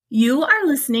You are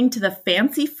listening to the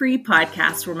Fancy Free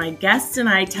podcast where my guests and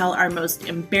I tell our most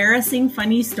embarrassing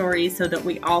funny stories so that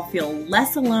we all feel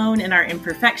less alone in our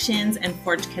imperfections and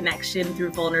forge connection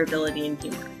through vulnerability and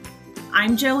humor.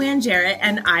 I'm Joanne Jarrett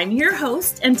and I'm your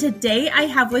host, and today I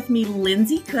have with me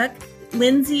Lindsay Cook.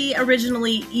 Lindsay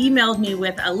originally emailed me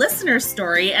with a listener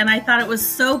story and I thought it was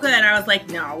so good. I was like,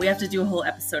 no, we have to do a whole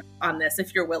episode on this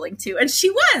if you're willing to. And she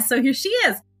was, so here she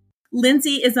is.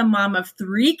 Lindsay is a mom of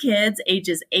 3 kids,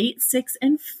 ages 8, 6,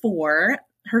 and 4.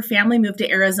 Her family moved to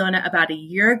Arizona about a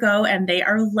year ago, and they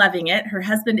are loving it. Her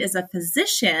husband is a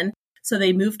physician, so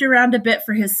they moved around a bit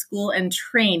for his school and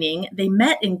training. They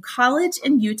met in college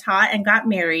in Utah and got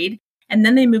married, and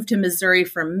then they moved to Missouri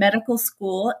for medical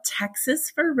school, Texas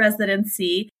for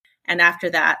residency, and after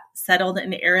that, settled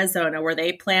in Arizona, where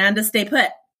they plan to stay put.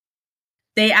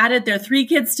 They added their 3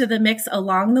 kids to the mix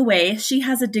along the way. She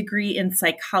has a degree in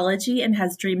psychology and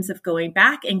has dreams of going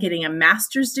back and getting a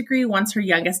master's degree once her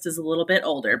youngest is a little bit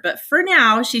older. But for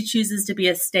now, she chooses to be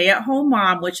a stay-at-home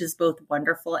mom, which is both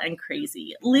wonderful and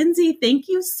crazy. Lindsay, thank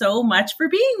you so much for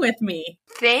being with me.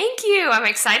 Thank you. I'm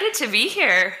excited to be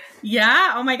here.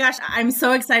 Yeah. Oh my gosh. I'm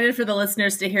so excited for the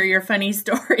listeners to hear your funny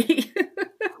story.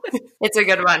 It's a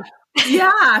good one.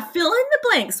 Yeah. Fill in the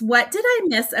blanks. What did I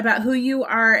miss about who you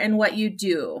are and what you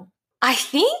do? I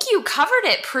think you covered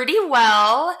it pretty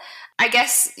well. I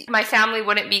guess my family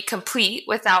wouldn't be complete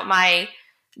without my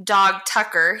dog,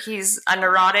 Tucker. He's a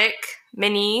neurotic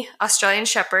mini Australian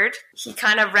Shepherd. He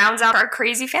kind of rounds out our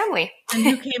crazy family. And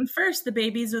who came first, the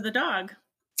babies or the dog?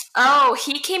 Oh,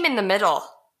 he came in the middle.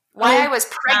 I was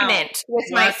pregnant with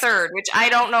my third, which I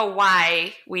don't know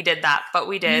why we did that, but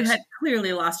we did. You had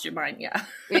clearly lost your mind, yeah.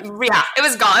 It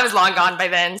was gone. It was long gone by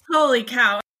then. Holy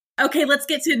cow. Okay, let's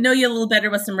get to know you a little better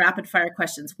with some rapid fire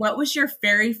questions. What was your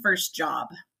very first job?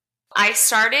 I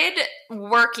started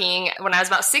working when I was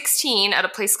about 16 at a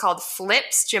place called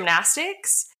Flips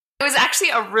Gymnastics. It was actually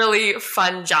a really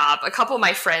fun job. A couple of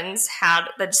my friends had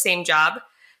the same job,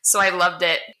 so I loved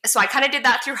it. So I kind of did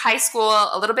that through high school,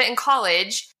 a little bit in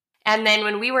college. And then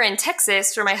when we were in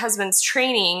Texas for my husband's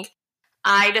training,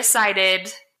 I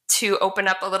decided to open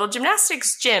up a little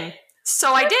gymnastics gym.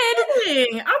 So I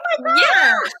did. Oh my gosh.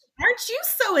 Yeah. Aren't you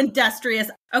so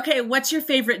industrious? Okay, what's your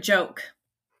favorite joke?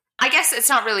 I guess it's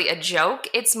not really a joke.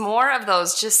 It's more of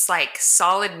those just like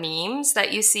solid memes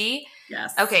that you see.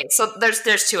 Yes. Okay, so there's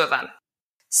 2 of them.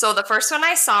 So the first one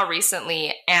I saw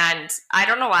recently, and I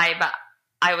don't know why, but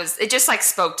it just like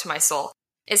spoke to my soul.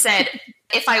 It said,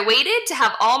 if I waited to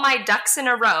have all my ducks in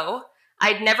a row,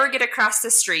 I'd never get across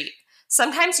the street.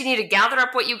 Sometimes you need to gather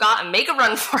up what you got and make a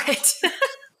run for it.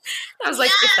 I was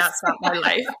like, if that's not my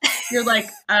life. You're like,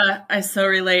 I so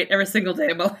relate every single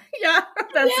day. But yeah,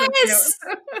 that's yes.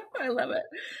 So cute. I love it.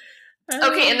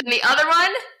 Okay, and then the other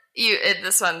one,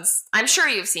 this one's, I'm sure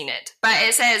you've seen it, but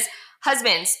it says,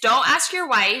 husbands, don't ask your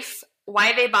wife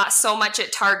why they bought so much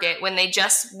at Target when they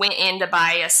just went in to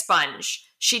buy a sponge.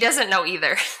 She doesn't know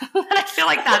either. I feel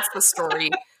like that's the story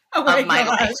of my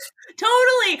life.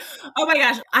 Totally. Oh my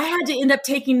gosh. I had to end up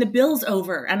taking the bills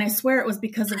over, and I swear it was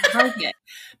because of Target.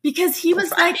 Because he was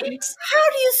like, how do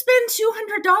you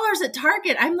spend $200 at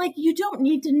Target? I'm like, you don't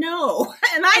need to know.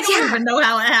 And I don't even know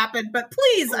how it happened, but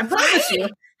please, I promise you,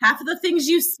 half of the things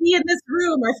you see in this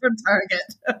room are from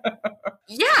Target.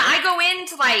 Yeah, I go in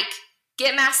to like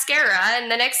get mascara,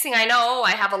 and the next thing I know,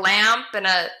 I have a lamp and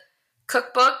a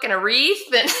cookbook and a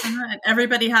wreath, and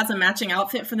everybody has a matching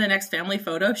outfit for the next family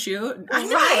photo shoot. I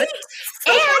know, right?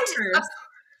 So and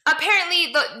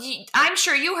apparently, I'm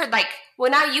sure you heard like, well,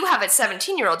 now you have a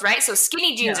 17-year-old, right? So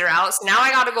skinny jeans are out. So now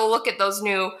I got to go look at those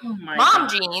new mom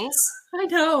jeans. I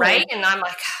know, right? And I'm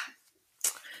like,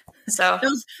 so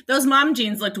those mom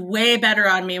jeans looked way better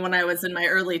on me when I was in my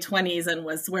early 20s and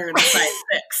was wearing a size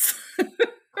 6.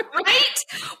 Right?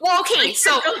 Well, okay, so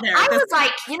I was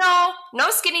like, no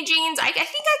skinny jeans. I think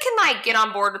I can like get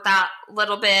on board with that a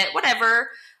little bit, whatever.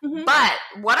 Mm-hmm. But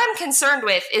what I'm concerned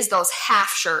with is those half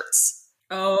shirts.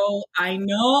 Oh, I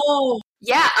know.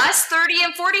 Yeah, us 30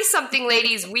 and 40 something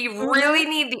ladies, we really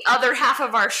need the other half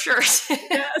of our shirt.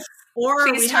 Yes.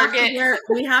 Or we have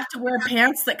to wear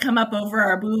pants that come up over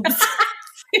our boobs.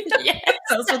 Yes.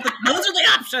 Those are the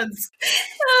options.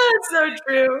 Oh, it's so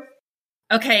true.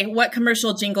 Okay, what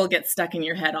commercial jingle gets stuck in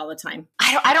your head all the time?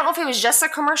 I don't know if it was just a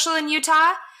commercial in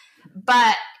Utah,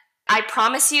 but I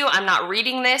promise you I'm not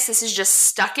reading this. This is just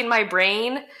stuck in my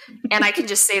brain, and I can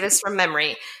just say this from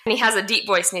memory. And he has a deep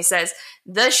voice, and he says,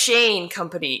 "The Shane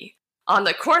Company, on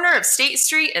the corner of State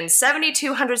Street and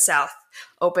 7200 South.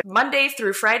 Open Monday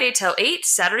through Friday till 8,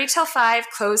 Saturday till 5,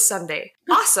 closed Sunday.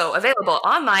 Also available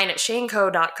online at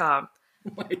shaneco.com.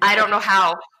 I don't know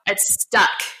how. It's stuck.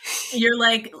 You're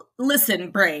like,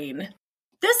 listen, brain,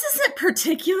 this isn't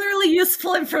particularly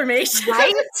useful information.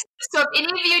 Right? So if any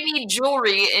of you need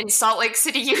jewelry in Salt Lake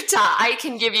City, Utah, I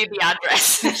can give you the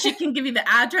address. She can give you the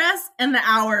address and the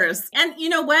hours. And you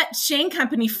know what? Shane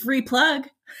Company, free plug.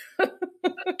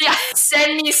 Yeah,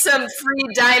 send me some free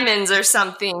diamonds or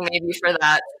something maybe for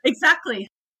that. Exactly.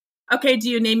 Okay, do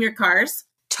you name your cars?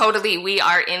 Totally. We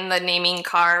are in the naming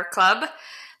car club.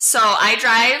 So I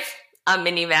drive a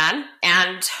minivan,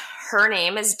 and her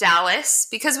name is Dallas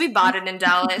because we bought it in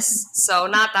Dallas. So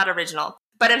not that original.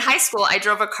 But in high school, I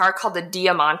drove a car called the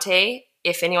Diamante.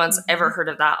 If anyone's ever heard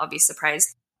of that, I'll be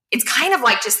surprised. It's kind of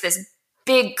like just this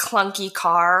big clunky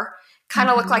car. Kind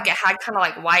of looked like it had kind of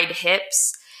like wide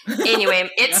hips. Anyway,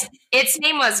 its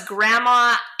name was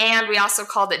Grandma, and we also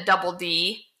called it Double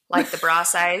D, like the bra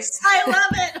size. I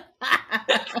love it.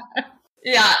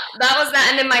 Yeah, that was that.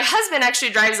 And then my husband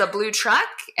actually drives a blue truck,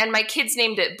 and my kids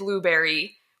named it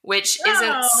Blueberry, which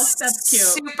isn't that's cute.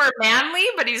 Super manly,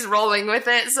 but he's rolling with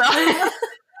it. So go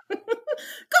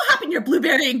hop in your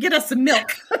Blueberry and get us some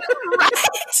milk.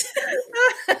 Right.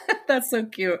 That's so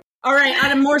cute. All right,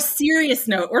 on a more serious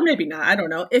note, or maybe not, I don't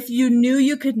know. If you knew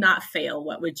you could not fail,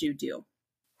 what would you do?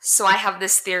 So I have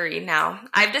this theory now.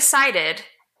 I've decided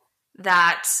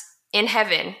that in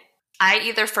heaven, I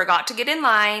either forgot to get in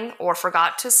line or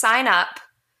forgot to sign up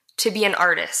to be an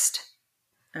artist.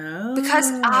 Oh.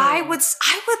 Because I would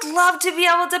love to be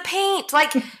able to paint.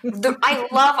 Like, I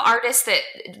love artists that,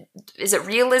 is it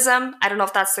realism? I don't know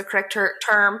if that's the correct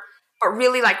term, but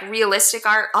really like realistic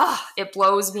art. Oh, it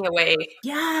blows me away.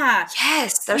 Yeah.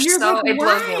 Yes. It blows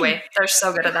me away. They're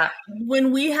so good at that.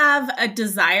 When we have a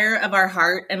desire of our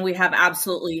heart and we have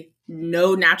absolutely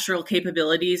no natural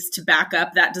capabilities to back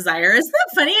up that desire, isn't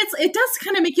that funny? It does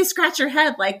kind of make you scratch your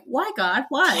head. Like, why, God?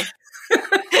 Why?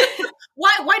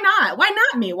 Why not? Why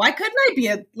not me? Why couldn't I be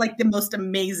the most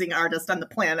amazing artist on the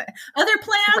planet? Other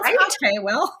plans? Right? Okay,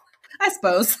 well, I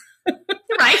suppose.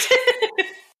 Right.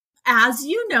 As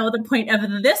you know, the point of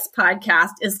this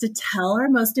podcast is to tell our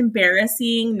most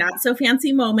embarrassing, not so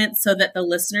fancy moments so that the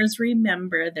listeners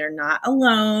remember they're not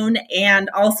alone, and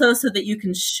also so that you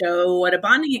can show what a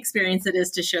bonding experience it is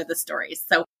to share the stories.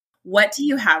 So what do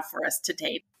you have for us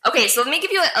today? Okay, so let me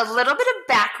give you a little bit of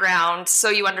background so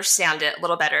you understand it a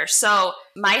little better. So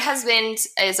my husband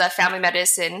is a family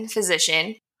medicine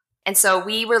physician, and so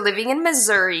we were living in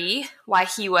Missouri while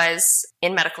he was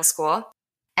in medical school.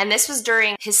 And this was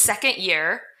during his second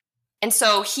year. And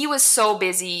so he was so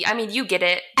busy. I mean, you get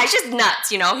it. It's just nuts,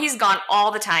 He's gone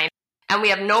all the time. And we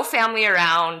have no family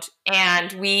around.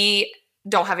 And we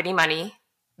don't have any money.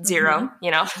 Zero,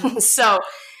 So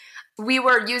we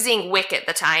were using WIC at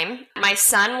the time. My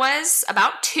son was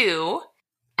about 2.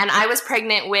 And I was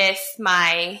pregnant with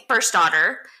my first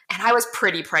daughter. And I was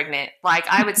pretty pregnant. Like,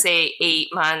 I would say 8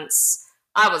 months.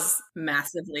 I was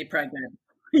massively pregnant.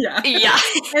 Yeah. Yeah.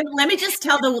 And let me just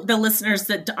tell the listeners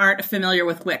that aren't familiar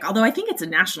with WIC, although I think it's a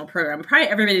national program. Probably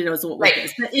everybody knows what WIC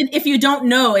is. But if you don't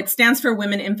know, it stands for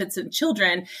Women, Infants, and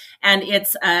Children. And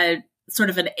it's a sort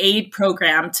of an aid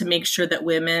program to make sure that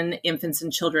women, infants,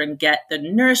 and children get the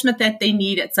nourishment that they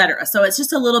need, et cetera. So it's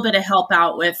just a little bit of help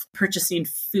out with purchasing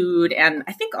food, and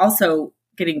I think also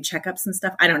getting checkups and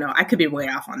stuff. I don't know. I could be way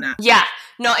off on that. Yeah.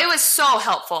 No, it was so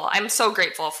helpful. I'm so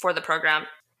grateful for the program.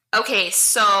 Okay,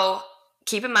 so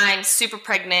keep in mind, super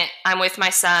pregnant. I'm with my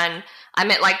son.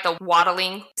 I'm at like the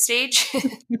waddling stage.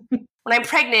 When I'm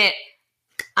pregnant,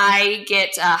 I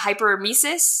get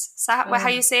hyperemesis. Is that how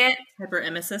you say it?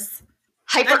 Hyperemesis.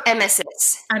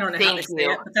 Hyperemesis. I don't know how to say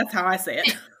it, but that's how I say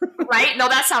it. Right? No,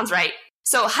 that sounds right.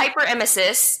 So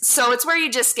hyperemesis. So it's where you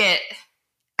just get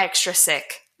extra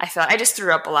sick. I just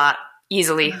threw up a lot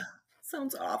easily.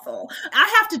 Sounds awful.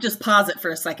 I have to just pause it for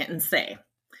a second and say,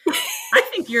 I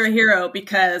think you're a hero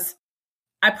because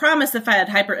I promise if I had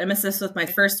hyperemesis with my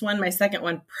first one, my second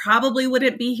one probably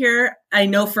wouldn't be here. I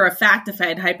know for a fact if I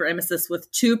had hyperemesis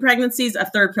with 2 pregnancies, a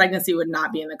third pregnancy would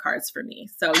not be in the cards for me.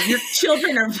 So your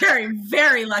children are very,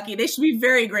 very lucky. They should be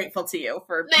very grateful to you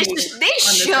for They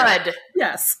should.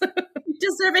 Yes. You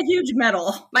deserve a huge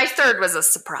medal. My third was a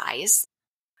surprise.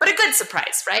 But a good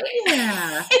surprise, right?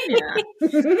 Yeah.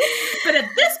 But at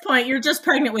this point, you're just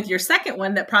pregnant with your second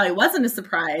one that probably wasn't a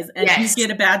surprise. And you get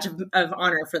a badge of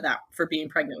honor for that, for being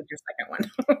pregnant with your second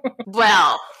one.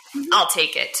 Well, I'll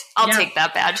take it. I'll take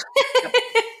that badge.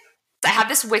 I have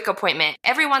this WIC appointment.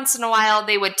 Every once in a while,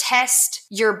 they would test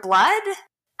your blood.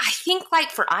 I think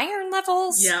like for iron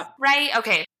levels. Yeah. Right?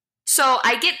 Okay. So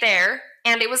I get there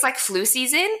and it was like flu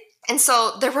season. And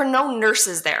so there were no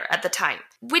nurses there at the time,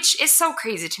 which is so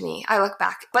crazy to me. I look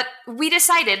back. But we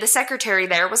decided, the secretary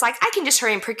there was like, I can just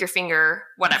hurry and prick your finger,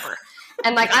 whatever.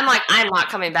 And I'm not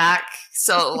coming back.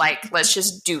 So let's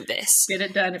just do this. Get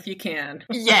it done if you can.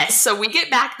 Yes. So we get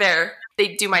back there.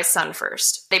 They do my son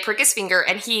first. They prick his finger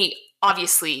and he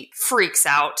obviously freaks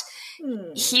out.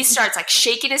 He starts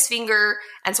shaking his finger.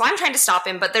 And so I'm trying to stop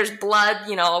him, but there's blood,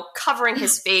 covering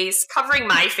his face, covering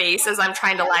my face as I'm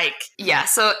trying to yeah.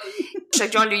 So she's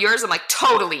like, do you want to do yours? I'm like,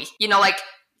 totally.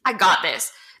 I got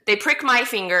this. They prick my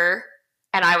finger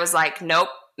and I was like, nope,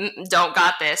 don't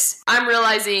got this. I'm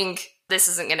realizing this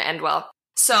isn't going to end well.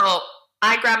 So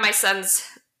I grab my son's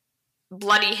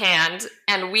bloody hand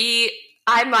and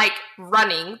I'm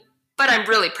running, but I'm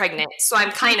really pregnant. So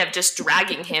I'm kind of just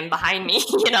dragging him behind me,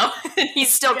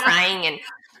 he's still crying and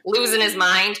losing his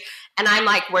mind. And I'm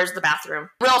like, where's the bathroom?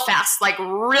 Real fast,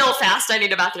 I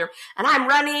need a bathroom. And I'm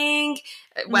running.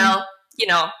 Well,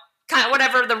 kind of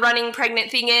whatever the running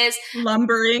pregnant thing is.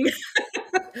 Lumbering.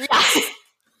 Yeah.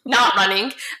 Not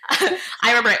running. I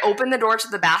remember I opened the door to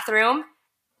the bathroom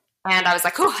and I was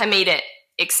like, oh, I made it.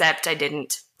 Except I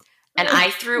didn't. And I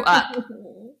threw up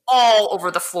all over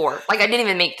the floor. I didn't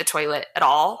even make the toilet at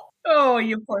all. Oh,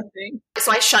 you poor thing.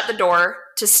 So I shut the door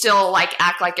to still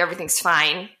act like everything's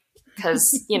fine.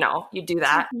 Because, you do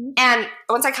that. And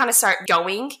once I kind of start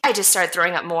going, I just started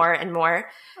throwing up more and more.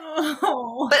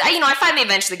 Oh. But, I finally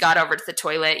eventually got over to the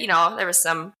toilet. There was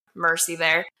some mercy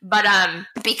there. But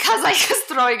because I was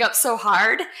throwing up so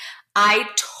hard, I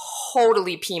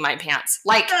totally pee my pants.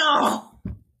 Oh.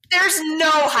 There's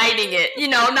no hiding it.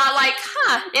 Not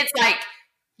it's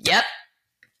yep,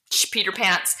 Peter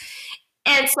pants.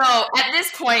 And so at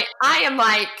this point, I am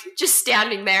just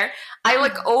standing there. I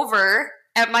look over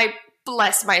at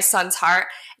bless my son's heart.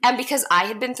 And because I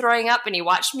had been throwing up and he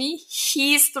watched me,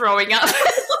 he's throwing up.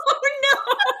 Oh, no.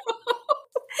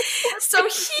 So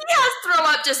he has throw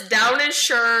up just down his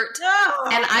shirt. Oh.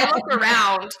 And I look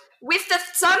around with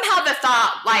somehow the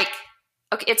thought,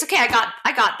 okay, it's okay. I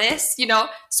got this,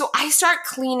 So I start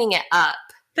cleaning it up.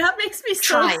 That makes me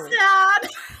so sad.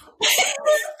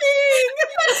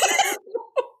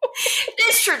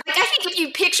 It's true. I think if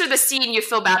you picture the scene, you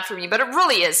feel bad for me, but it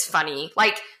really is funny.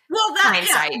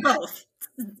 Hindsight. Yeah, both.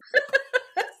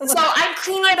 So I'm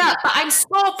cleaning it up, but I'm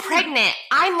so pregnant.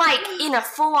 I'm in a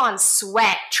full-on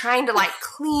sweat, trying to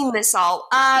clean this all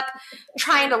up,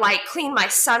 trying to clean my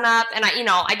son up, and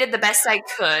I did the best I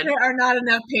could. There are not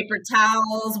enough paper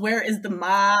towels. Where is the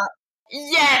mop?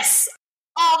 Yes,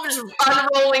 I'm just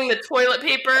unrolling the toilet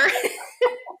paper.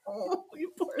 Oh,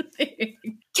 you poor thing.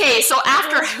 Okay, so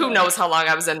after who knows how long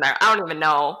I was in there, I don't even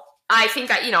know. I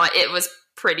think it was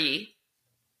pretty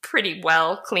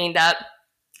well cleaned up.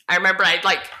 I remember I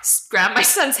grabbed my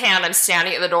son's hand. I'm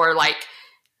standing at the door,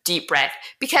 deep breath,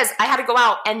 because I had to go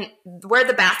out, and where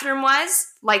the bathroom was,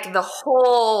 the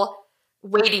whole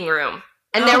waiting room,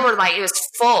 and there were it was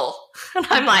full, and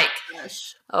I'm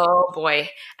Gosh. Oh boy.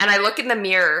 And I look in the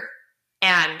mirror,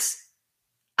 and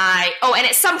and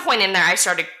at some point in there, I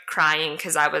started crying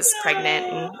because I was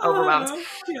pregnant and overwhelmed.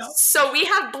 Yeah. So we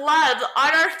have blood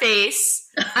on our face.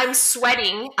 I'm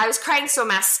sweating. I was crying so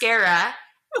mascara.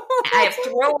 I have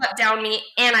throw up down me,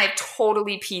 and I've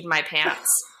totally peed my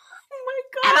pants. Oh my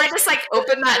God. And I just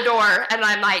open that door, and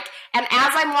I'm and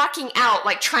as I'm walking out,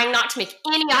 trying not to make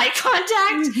any eye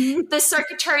contact, the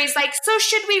secretary's so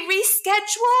should we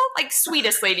reschedule?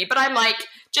 Sweetest lady. But I'm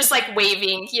just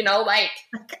waving, I'll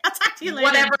talk to you later.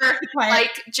 Whatever.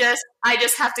 I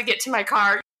just have to get to my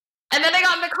car. And then I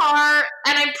got in the car,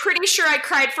 and I'm pretty sure I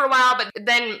cried for a while, but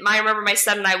then I remember my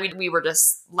son and I, we were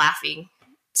just laughing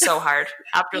so hard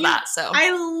after that. So I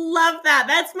love that.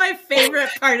 That's my favorite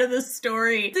part of the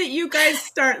story, that you guys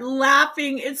start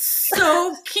laughing. It's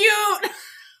so cute.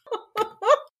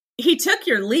 He took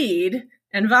your lead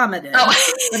and vomited,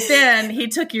 but then he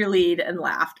took your lead and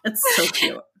laughed. It's so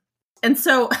cute. And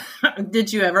so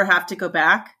did you ever have to go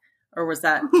back, or was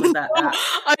that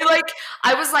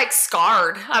I was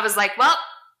scarred. I was well,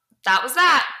 that was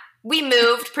that. We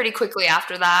moved pretty quickly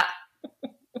after that.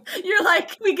 You're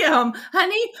we get home,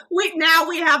 honey, now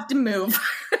we have to move.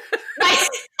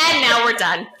 And now we're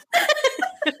done.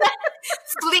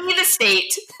 Flee the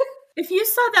state. If you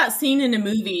saw that scene in a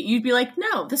movie, you'd be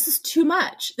no, this is too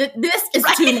much. This is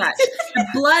too much. The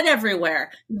blood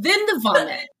everywhere. Then the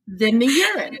vomit. Then the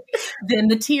urine. Then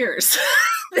the tears.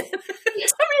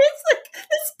 It's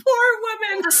this poor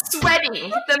woman. The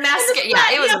sweating. The mascara.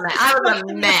 Yeah, it was a mess. I was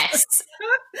a mess.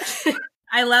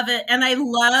 I love it. And I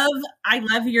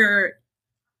love your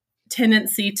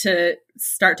tendency to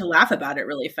start to laugh about it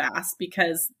really fast,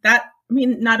 because that I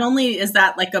mean, not only is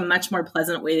that like a much more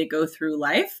pleasant way to go through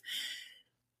life,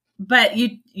 but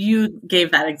you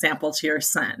gave that example to your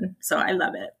son. So I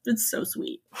love it. It's so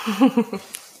sweet.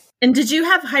 And did you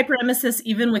have hyperemesis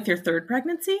even with your third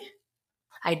pregnancy?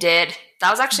 I did.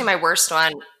 That was actually my worst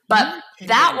one. But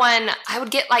that one, I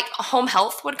would get like home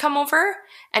health would come over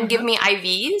and give me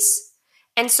IVs.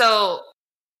 And so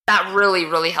that really,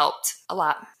 really helped a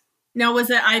lot. Now, was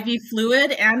it IV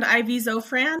fluid and IV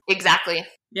Zofran? Exactly.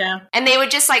 Yeah. And they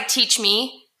would just like teach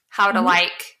me how to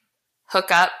like hook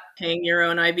up. Hang your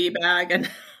own IV bag. And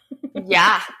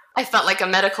yeah. I felt like a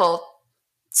medical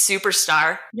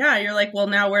superstar. Yeah, you're like, well,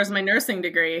 now where's my nursing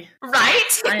degree?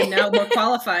 Right? I am now more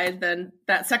qualified than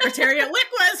that secretary at WIC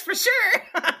was, for sure.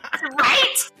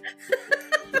 Right?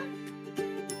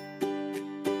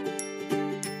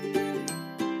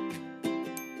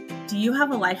 Do you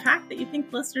have a life hack that you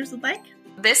think listeners would like?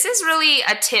 This is really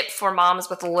a tip for moms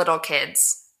with little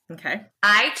kids. Okay.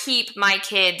 I keep my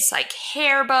kids like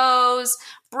hair bows,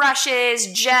 brushes,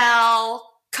 gel,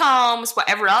 combs,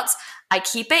 whatever else. I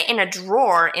keep it in a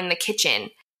drawer in the kitchen,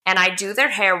 and I do their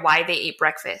hair while they eat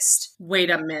breakfast. Wait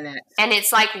a minute. And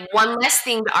it's like one less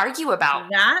thing to argue about.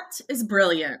 That is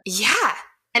brilliant. Yeah.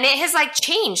 And it has like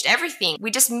changed everything. We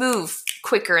just move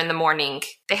quicker in the morning.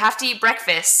 They have to eat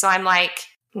breakfast. So I'm like,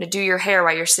 I'm going to do your hair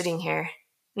while you're sitting here.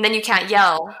 And then you can't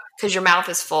yell because your mouth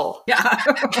is full. Yeah.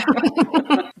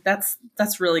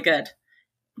 That's really good.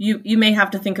 You may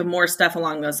have to think of more stuff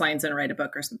along those lines and write a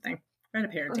book or something. Write a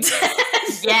parenting book.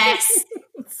 Yes.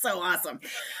 So awesome.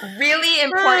 Really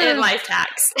important life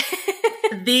hacks.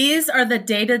 These are the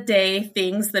day-to-day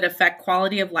things that affect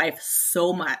quality of life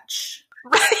so much.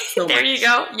 Right. So there much. you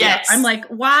go. Yes. Yeah. I'm like,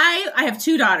 why? I have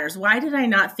 2 daughters. Why did I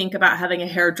not think about having a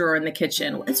hair drawer in the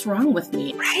kitchen? What's wrong with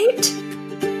me? Right?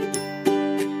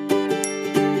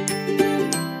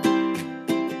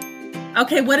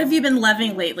 Okay, what have you been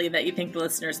loving lately that you think the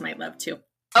listeners might love too?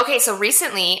 Okay, so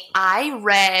recently I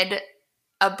read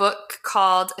a book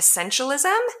called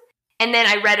Essentialism, and then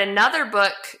I read another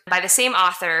book by the same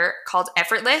author called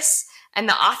Effortless, and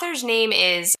the author's name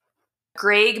is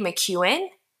Greg McKeown.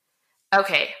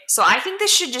 Okay, so I think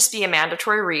this should just be a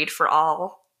mandatory read for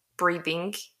all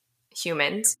breathing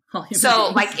humans.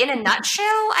 So, like, in a nutshell,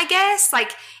 I guess,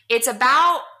 like, it's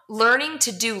about learning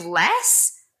to do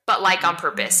less, but like on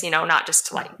purpose, not just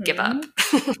to like give up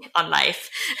on life,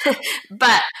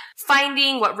 but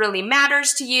finding what really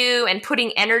matters to you and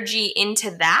putting energy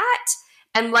into that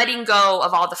and letting go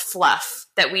of all the fluff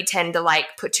that we tend to like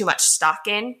put too much stock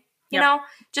in,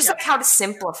 like how to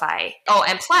simplify. Oh,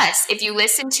 and plus, if you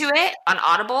listen to it on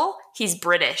Audible, he's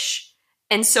British.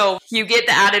 And so you get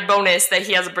the added bonus that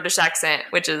he has a British accent,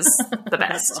 which is the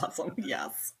best. That's awesome.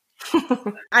 Yes.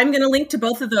 I'm going to link to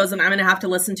both of those and I'm going to have to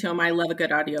listen to them. I love a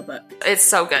good audiobook. It's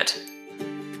so good.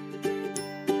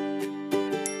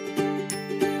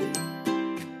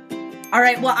 All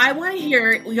right. Well, I want to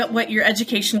hear what your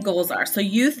education goals are. So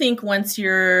you think once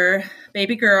your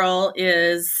baby girl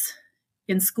is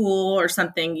in school or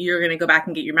something, you're going to go back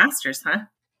and get your master's, huh?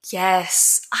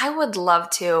 Yes, I would love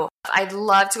to. I'd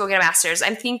love to go get a master's.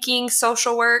 I'm thinking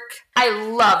social work. I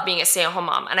love being a stay-at-home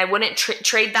mom, and I wouldn't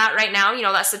trade that right now.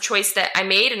 That's the choice that I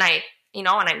made, and and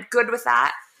I'm good with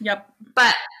that. Yep.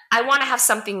 But I want to have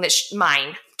something that's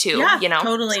mine too. Yeah,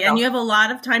 totally. So. And you have a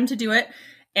lot of time to do it.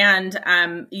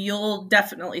 And you'll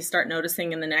definitely start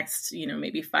noticing in the next,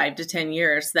 maybe 5 to 10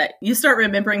 years that you start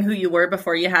remembering who you were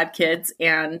before you had kids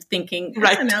and thinking,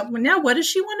 right. Now what does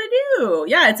she want to do?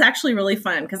 Yeah, it's actually really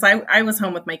fun because I was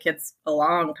home with my kids a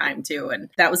long time too. And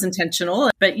that was intentional.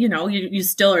 But, you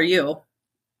still are you.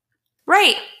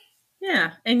 Right.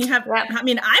 Yeah. And you have, I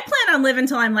plan on living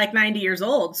until I'm like 90 years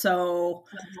old. So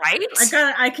right.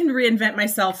 I can reinvent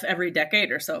myself every decade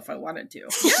or so if I wanted to.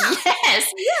 Yeah.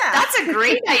 Yes. Yeah. That's a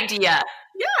great idea.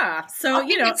 Yeah. So,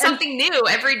 it's something new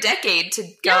every decade to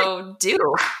go do.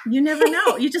 You never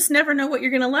know. You just never know what you're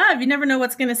going to love. You never know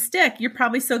what's going to stick. You're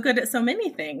probably so good at so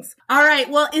many things. All right.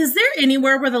 Well, is there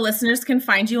anywhere where the listeners can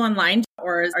find you online,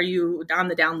 or are you on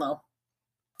the down low?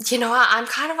 I'm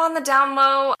kind of on the down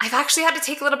low. I've actually had to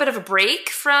take a little bit of a break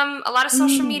from a lot of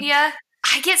social media.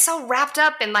 I get so wrapped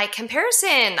up in like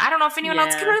comparison. I don't know if anyone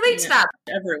else can relate to that.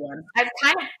 Everyone. I've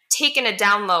kind of taken a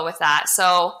down low with that.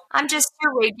 So I'm just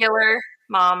your regular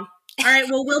mom. All right.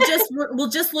 Well, we'll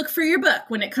just look for your book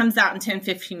when it comes out in 10,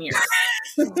 15 years.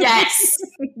 Yes.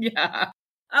 Yeah.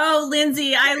 Oh,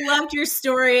 Lindsay, I loved your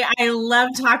story. I love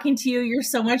talking to you. You're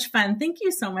so much fun. Thank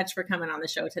you so much for coming on the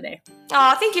show today.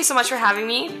 Oh, thank you so much for having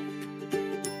me.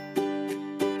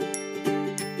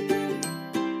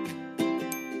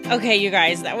 Okay, you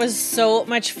guys, that was so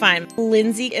much fun.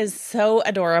 Lindsay is so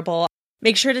adorable.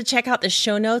 Make sure to check out the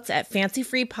show notes at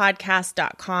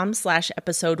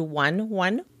fancyfreepodcast.com/episode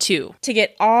 112 to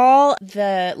get all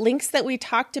the links that we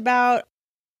talked about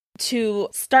to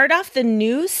start off the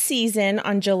new season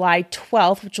on July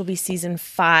 12th, which will be season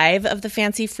 5 of the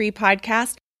Fancy Free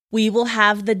podcast. We will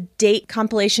have the date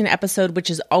compilation episode,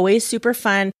 which is always super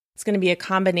fun. It's going to be a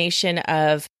combination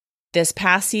of this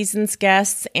past season's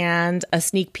guests and a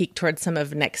sneak peek towards some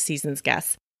of next season's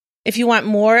guests. If you want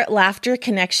more laughter,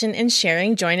 connection, and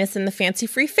sharing, join us in the Fancy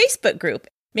Free Facebook group.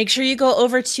 Make sure you go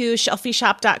over to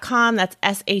shelfieshop.com. That's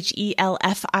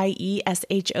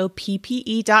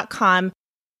SHELFIESHOPPE.com.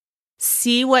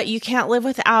 See what you can't live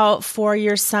without for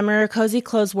your summer cozy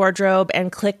clothes wardrobe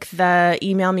and click the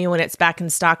email me when it's back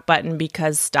in stock button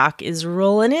because stock is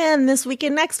rolling in this week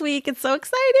and next week. It's so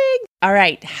exciting. All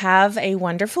right. Have a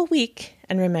wonderful week.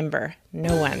 And remember,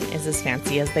 no one is as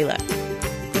fancy as they look.